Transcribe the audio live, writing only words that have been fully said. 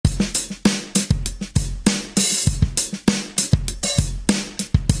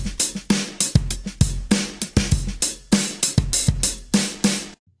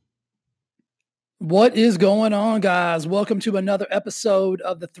What is going on, guys? Welcome to another episode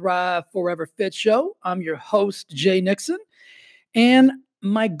of the Thrive Forever Fit Show. I'm your host, Jay Nixon, and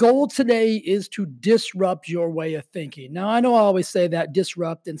my goal today is to disrupt your way of thinking. Now, I know I always say that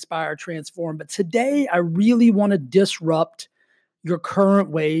disrupt, inspire, transform, but today I really want to disrupt your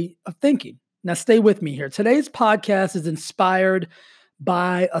current way of thinking. Now, stay with me here. Today's podcast is inspired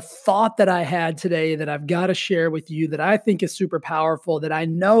by a thought that I had today that I've got to share with you that I think is super powerful, that I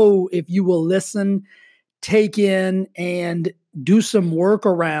know if you will listen, take in, and do some work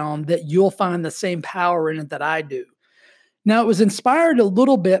around, that you'll find the same power in it that I do. Now, it was inspired a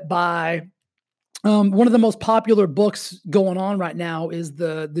little bit by one of the most popular books going on right now is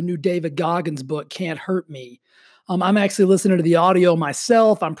the new David Goggins book, Can't Hurt Me. I'm actually listening to the audio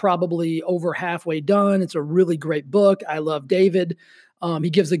myself. I'm probably over halfway done. It's a really great book. I love David.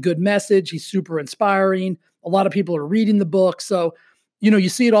 He gives a good message. He's super inspiring. A lot of people are reading the book. So, you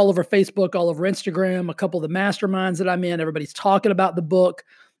see it all over Facebook, all over Instagram, a couple of the masterminds that I'm in, everybody's talking about the book.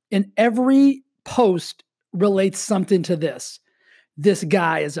 And every post relates something to this. This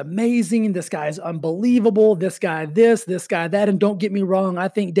guy is amazing. This guy is unbelievable. This guy this guy that. And don't get me wrong, I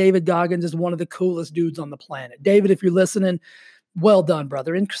think David Goggins is one of the coolest dudes on the planet. David, if you're listening, well done,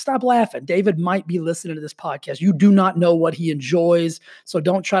 brother. And stop laughing. David might be listening to this podcast. You do not know what he enjoys, so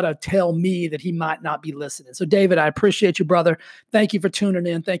don't try to tell me that he might not be listening. So, David, I appreciate you, brother. Thank you for tuning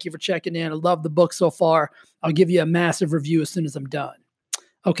in. Thank you for checking in. I love the book so far. I'll give you a massive review as soon as I'm done.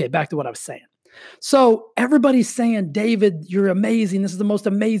 Okay, back to what I was saying. So everybody's saying, David, you're amazing. This is the most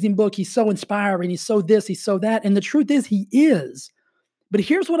amazing book. He's so inspiring. He's so this, he's so that. And the truth is, he is. But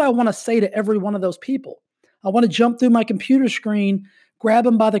here's what I want to say to every one of those people. I want to jump through my computer screen, grab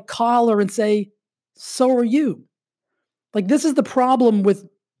them by the collar and say, so are you. Like, this is the problem with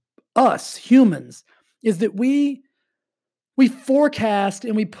us humans, is that we forecast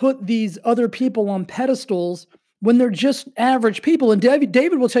and we put these other people on pedestals when they're just average people. And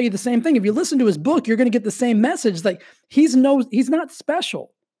David will tell you the same thing. If you listen to his book, you're going to get the same message. Like, he's not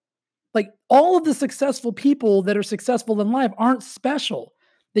special. Like, all of the successful people that are successful in life aren't special.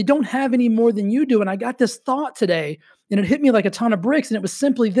 They don't have any more than you do. And I got this thought today, and it hit me like a ton of bricks. And it was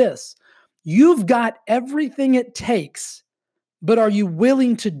simply this: you've got everything it takes, but are you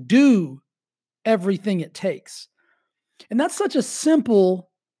willing to do everything it takes? And that's such a simple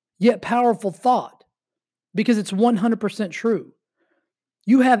yet powerful thought, because it's 100% true.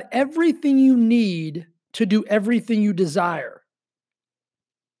 You have everything you need to do everything you desire.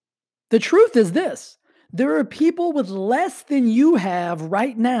 The truth is this: there are people with less than you have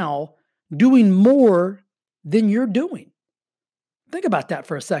right now doing more than you're doing. Think about that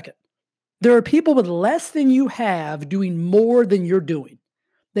for a second. There are people with less than you have doing more than you're doing.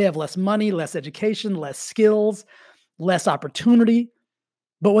 They have less money, less education, less skills, less opportunity.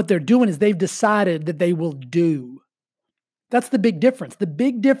 But what they're doing is they've decided that they will do. That's the big difference. The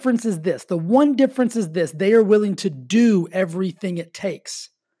big difference is this. The one difference is this: they are willing to do everything it takes.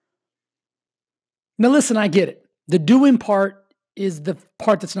 Now, listen, I get it. The doing part is the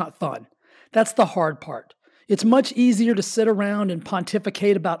part that's not fun. That's the hard part. It's much easier to sit around and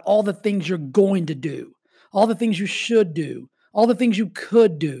pontificate about all the things you're going to do, all the things you should do, all the things you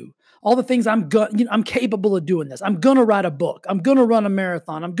could do, all the things I'm capable of doing this. I'm going to write a book. I'm going to run a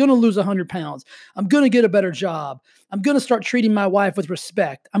marathon. I'm going to lose 100 pounds. I'm going to get a better job. I'm going to start treating my wife with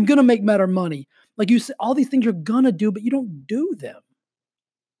respect. I'm going to make better money. Like you said, all these things you're going to do, but you don't do them.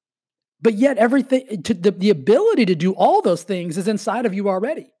 But yet everything, the ability to do all those things is inside of you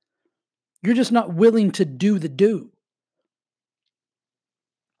already. You're just not willing to do the do.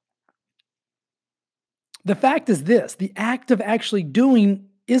 The fact is this: the act of actually doing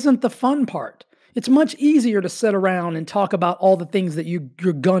isn't the fun part. It's much easier to sit around and talk about all the things that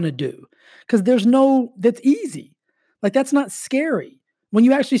you're going to do, because that's easy. Like, that's not scary. When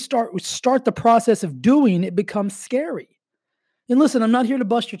you actually start the process of doing, it becomes scary. And listen, I'm not here to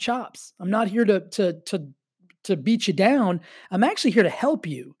bust your chops. I'm not here to beat you down. I'm actually here to help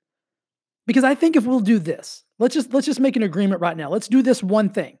you. Because I think if we'll do this, let's just make an agreement right now. Let's do this one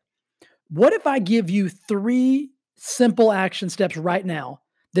thing. What if I give you 3 simple action steps right now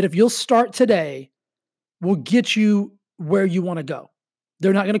that, if you'll start today, will get you where you want to go?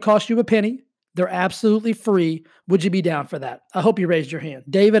 They're not going to cost you a penny. They're absolutely free. Would you be down for that? I hope you raised your hand.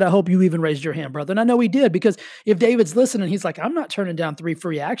 David, I hope you even raised your hand, brother. And I know he did, because if David's listening, he's like, I'm not turning down 3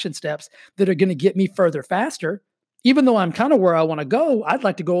 free action steps that are going to get me further faster. Even though I'm kind of where I want to go, I'd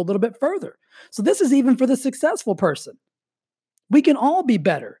like to go a little bit further. So this is even for the successful person. We can all be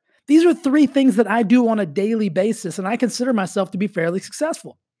better. These are 3 things that I do on a daily basis, and I consider myself to be fairly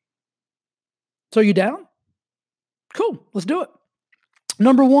successful. So you down? Cool. Let's do it.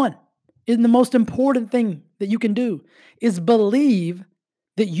 Number 1 And the most important thing that you can do is believe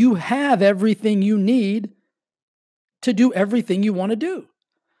that you have everything you need to do everything you want to do.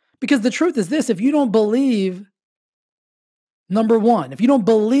 Because the truth is this, if you don't believe, number one, if you don't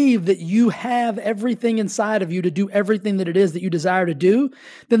believe that you have everything inside of you to do everything that it is that you desire to do,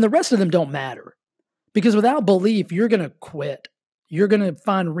 then the rest of them don't matter. Because without belief, you're going to quit. You're going to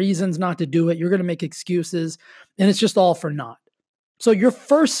find reasons not to do it. You're going to make excuses, and it's just all for naught. So your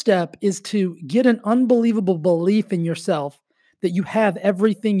first step is to get an unbelievable belief in yourself that you have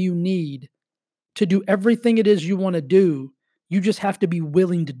everything you need to do everything it is you want to do. You just have to be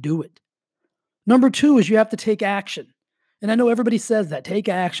willing to do it. Number two is you have to take action. And I know everybody says that, take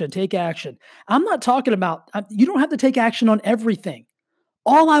action, take action. I'm not talking about, you don't have to take action on everything.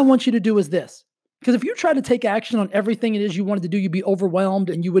 All I want you to do is this. Because if you try to take action on everything it is you wanted to do, you'd be overwhelmed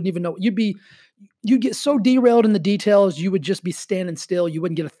and you wouldn't even know. You'd get so derailed in the details, you would just be standing still. You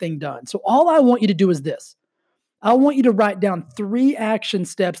wouldn't get a thing done. So all I want you to do is this. I want you to write down 3 action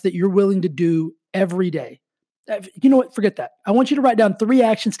steps that you're willing to do every day. You know what? Forget that. I want you to write down 3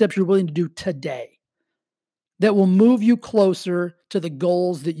 action steps you're willing to do today that will move you closer to the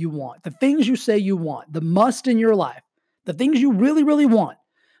goals that you want, the things you say you want, the must in your life, the things you really, really want.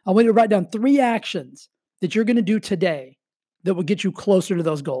 I want you to write down 3 actions that you're going to do today that will get you closer to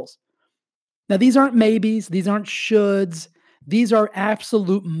those goals. Now, these aren't maybes. These aren't shoulds. These are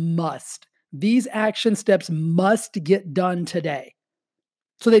absolute must. These action steps must get done today.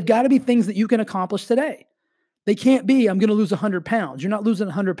 So they've got to be things that you can accomplish today. They can't be, I'm going to lose 100 pounds. You're not losing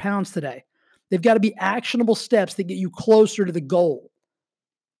 100 pounds today. They've got to be actionable steps that get you closer to the goal.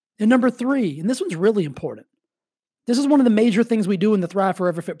 And number 3, and this one's really important. This is one of the major things we do in the Thrive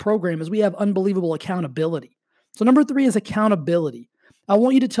Forever Fit program is we have unbelievable accountability. So number 3 is accountability. I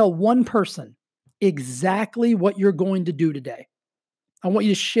want you to tell one person exactly what you're going to do today. I want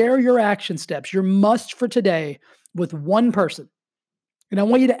you to share your action steps, your must for today with one person. And I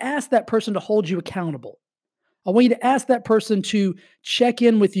want you to ask that person to hold you accountable. I want you to ask that person to check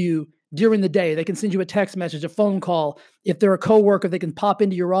in with you during the day. They can send you a text message, a phone call. If they're a coworker, they can pop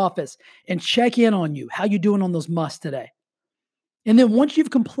into your office and check in on you. How you doing on those musts today? And then once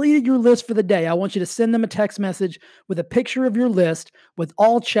you've completed your list for the day, I want you to send them a text message with a picture of your list with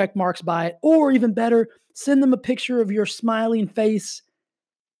all check marks by it, or even better, send them a picture of your smiling face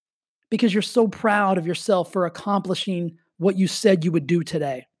because you're so proud of yourself for accomplishing what you said you would do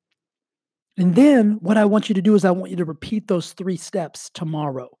today. And then what I want you to do is I want you to repeat those 3 steps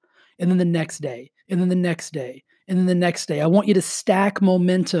tomorrow, and then the next day, and then the next day, and then the next day. I want you to stack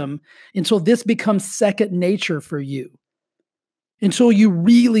momentum until this becomes second nature for you. Until you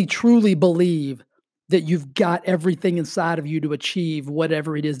really, truly believe that you've got everything inside of you to achieve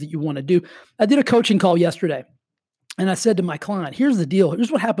whatever it is that you want to do. I did a coaching call yesterday, and I said to my client, here's the deal.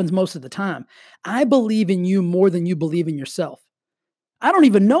 Here's what happens most of the time. I believe in you more than you believe in yourself. I don't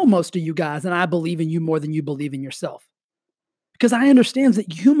even know most of you guys, and I believe in you more than you believe in yourself. Because I understand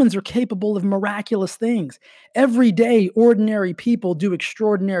that humans are capable of miraculous things. Every day, ordinary people do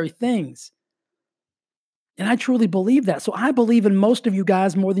extraordinary things. And I truly believe that. So I believe in most of you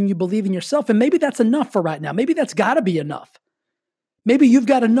guys more than you believe in yourself. And maybe that's enough for right now. Maybe that's got to be enough. Maybe you've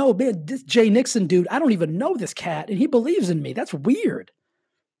got to know, man, this Jay Nixon dude, I don't even know this cat, and he believes in me. That's weird.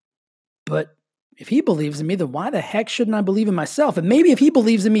 But if he believes in me, then why the heck shouldn't I believe in myself? And maybe if he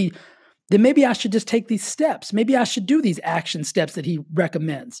believes in me, then maybe I should just take these steps. Maybe I should do these action steps that he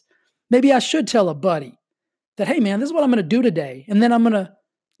recommends. Maybe I should tell a buddy that, hey man, this is what I'm going to do today. And then I'm going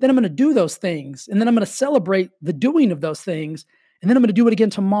to do those things. And then I'm going to celebrate the doing of those things. And then I'm going to do it again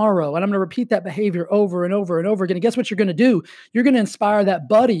tomorrow. And I'm going to repeat that behavior over and over and over again. And guess what you're going to do? You're going to inspire that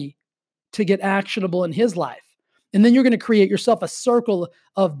buddy to get actionable in his life. And then you're going to create yourself a circle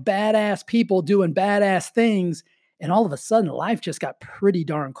of badass people doing badass things. And all of a sudden, life just got pretty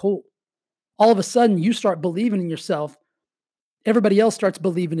darn cool. All of a sudden, you start believing in yourself. Everybody else starts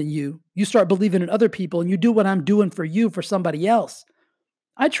believing in you. You start believing in other people, and you do what I'm doing for you for somebody else.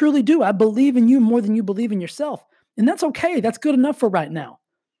 I truly do. I believe in you more than you believe in yourself. And that's okay. That's good enough for right now.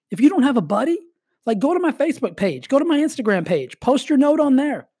 If you don't have a buddy, like go to my Facebook page, go to my Instagram page, post your note on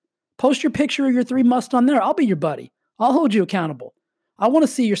there. Post your picture of your 3 musts on there. I'll be your buddy. I'll hold you accountable. I want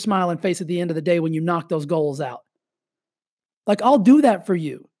to see your smiling face at the end of the day when you knock those goals out. Like I'll do that for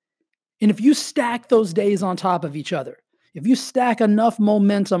you. And if you stack those days on top of each other, if you stack enough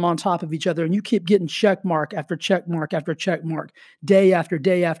momentum on top of each other and you keep getting check mark after check mark after check mark, day after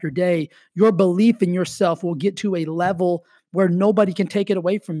day after day, your belief in yourself will get to a level where nobody can take it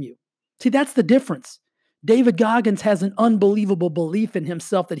away from you. See, that's the difference. David Goggins has an unbelievable belief in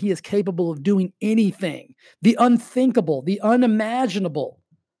himself that he is capable of doing anything, the unthinkable, the unimaginable.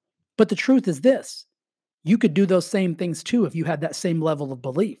 But the truth is this: you could do those same things too if you had that same level of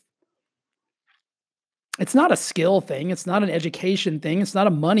belief. It's not a skill thing. It's not an education thing. It's not a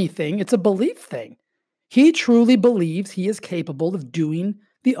money thing. It's a belief thing. He truly believes he is capable of doing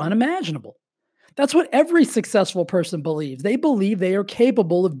the unimaginable. That's what every successful person believes. They believe they are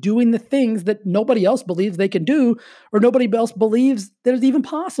capable of doing the things that nobody else believes they can do, or nobody else believes that is even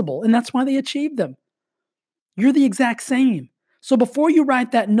possible. And that's why they achieve them. You're the exact same. So before you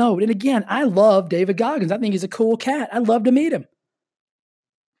write that note, and again, I love David Goggins. I think he's a cool cat. I'd love to meet him.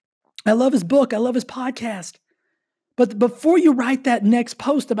 I love his book. I love his podcast. But before you write that next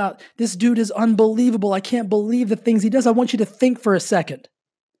post about this dude is unbelievable, I can't believe the things he does, I want you to think for a second.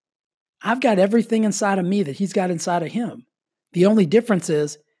 I've got everything inside of me that he's got inside of him. The only difference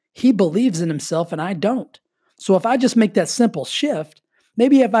is he believes in himself and I don't. So if I just make that simple shift,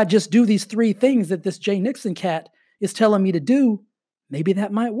 maybe if I just do these 3 things that this Jay Nixon cat is telling me to do, maybe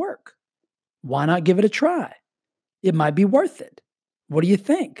that might work. Why not give it a try? It might be worth it. What do you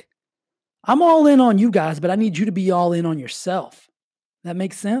think? I'm all in on you guys, but I need you to be all in on yourself. That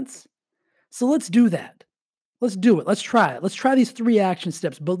makes sense? So let's do that. Let's do it. Let's try it. Let's try these 3 action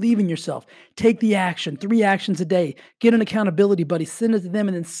steps. Believe in yourself. Take the action. 3 actions a day. Get an accountability buddy. Send it to them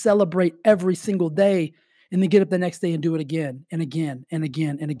and then celebrate every single day. And then get up the next day and do it again and again and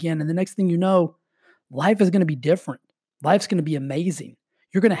again and again. And the next thing you know, life is going to be different. Life's going to be amazing.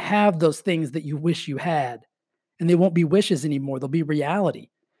 You're going to have those things that you wish you had. And they won't be wishes anymore. They'll be reality.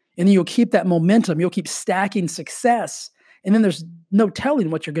 And then you'll keep that momentum. You'll keep stacking success. And then there's no telling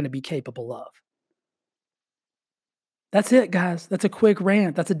what you're going to be capable of. That's it, guys. That's a quick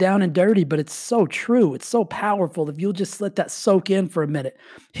rant. That's a down and dirty, but it's so true. It's so powerful. If you'll just let that soak in for a minute,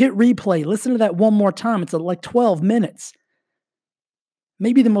 hit replay, listen to that one more time. It's like 12 minutes.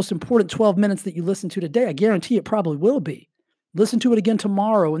 Maybe the most important 12 minutes that you listen to today. I guarantee it probably will be. Listen to it again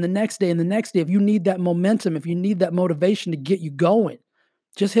tomorrow and the next day and the next day. If you need that momentum, if you need that motivation to get you going,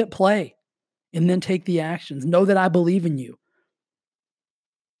 just hit play and then take the actions. Know that I believe in you.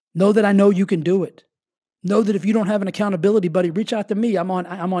 Know that I know you can do it. Know that if you don't have an accountability buddy, reach out to me. I'm on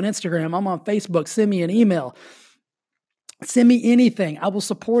Instagram. I'm on Facebook. Send me an email. Send me anything. I will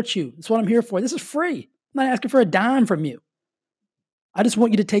support you. That's what I'm here for. This is free. I'm not asking for a dime from you. I just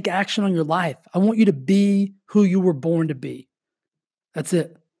want you to take action on your life. I want you to be who you were born to be. That's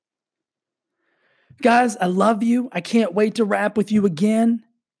it. Guys, I love you. I can't wait to rap with you again.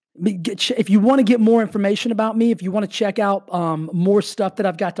 If you want to get more information about me, if you want to check out more stuff that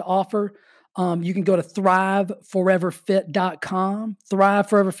I've got to offer, you can go to thriveforeverfit.com.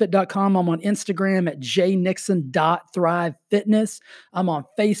 Thriveforeverfit.com. I'm on Instagram at jnixon.thrivefitness. I'm on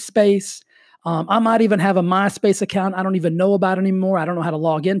FaceSpace. I might even have a MySpace account. I don't even know about it anymore. I don't know how to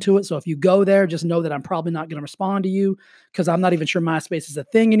log into it. So if you go there, just know that I'm probably not going to respond to you because I'm not even sure MySpace is a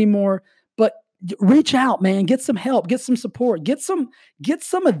thing anymore. But reach out, man. Get some help. Get some support. Get some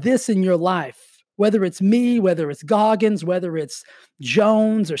of this in your life. Whether it's me, whether it's Goggins, whether it's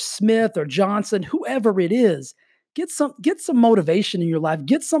Jones or Smith or Johnson, whoever it is, get some motivation in your life.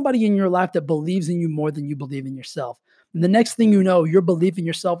 Get somebody in your life that believes in you more than you believe in yourself. And the next thing you know, your belief in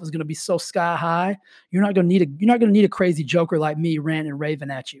yourself is going to be so sky high. You're not going to need a crazy joker like me ranting and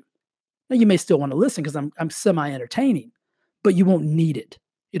raving at you. Now you may still want to listen because I'm semi-entertaining, but you won't need it.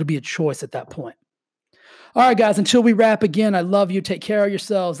 It'll be a choice at that point. All right, guys, until we wrap again, I love you. Take care of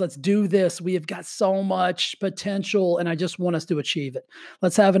yourselves. Let's do this. We have got so much potential, and I just want us to achieve it.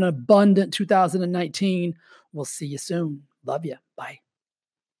 Let's have an abundant 2019. We'll see you soon. Love you. Bye.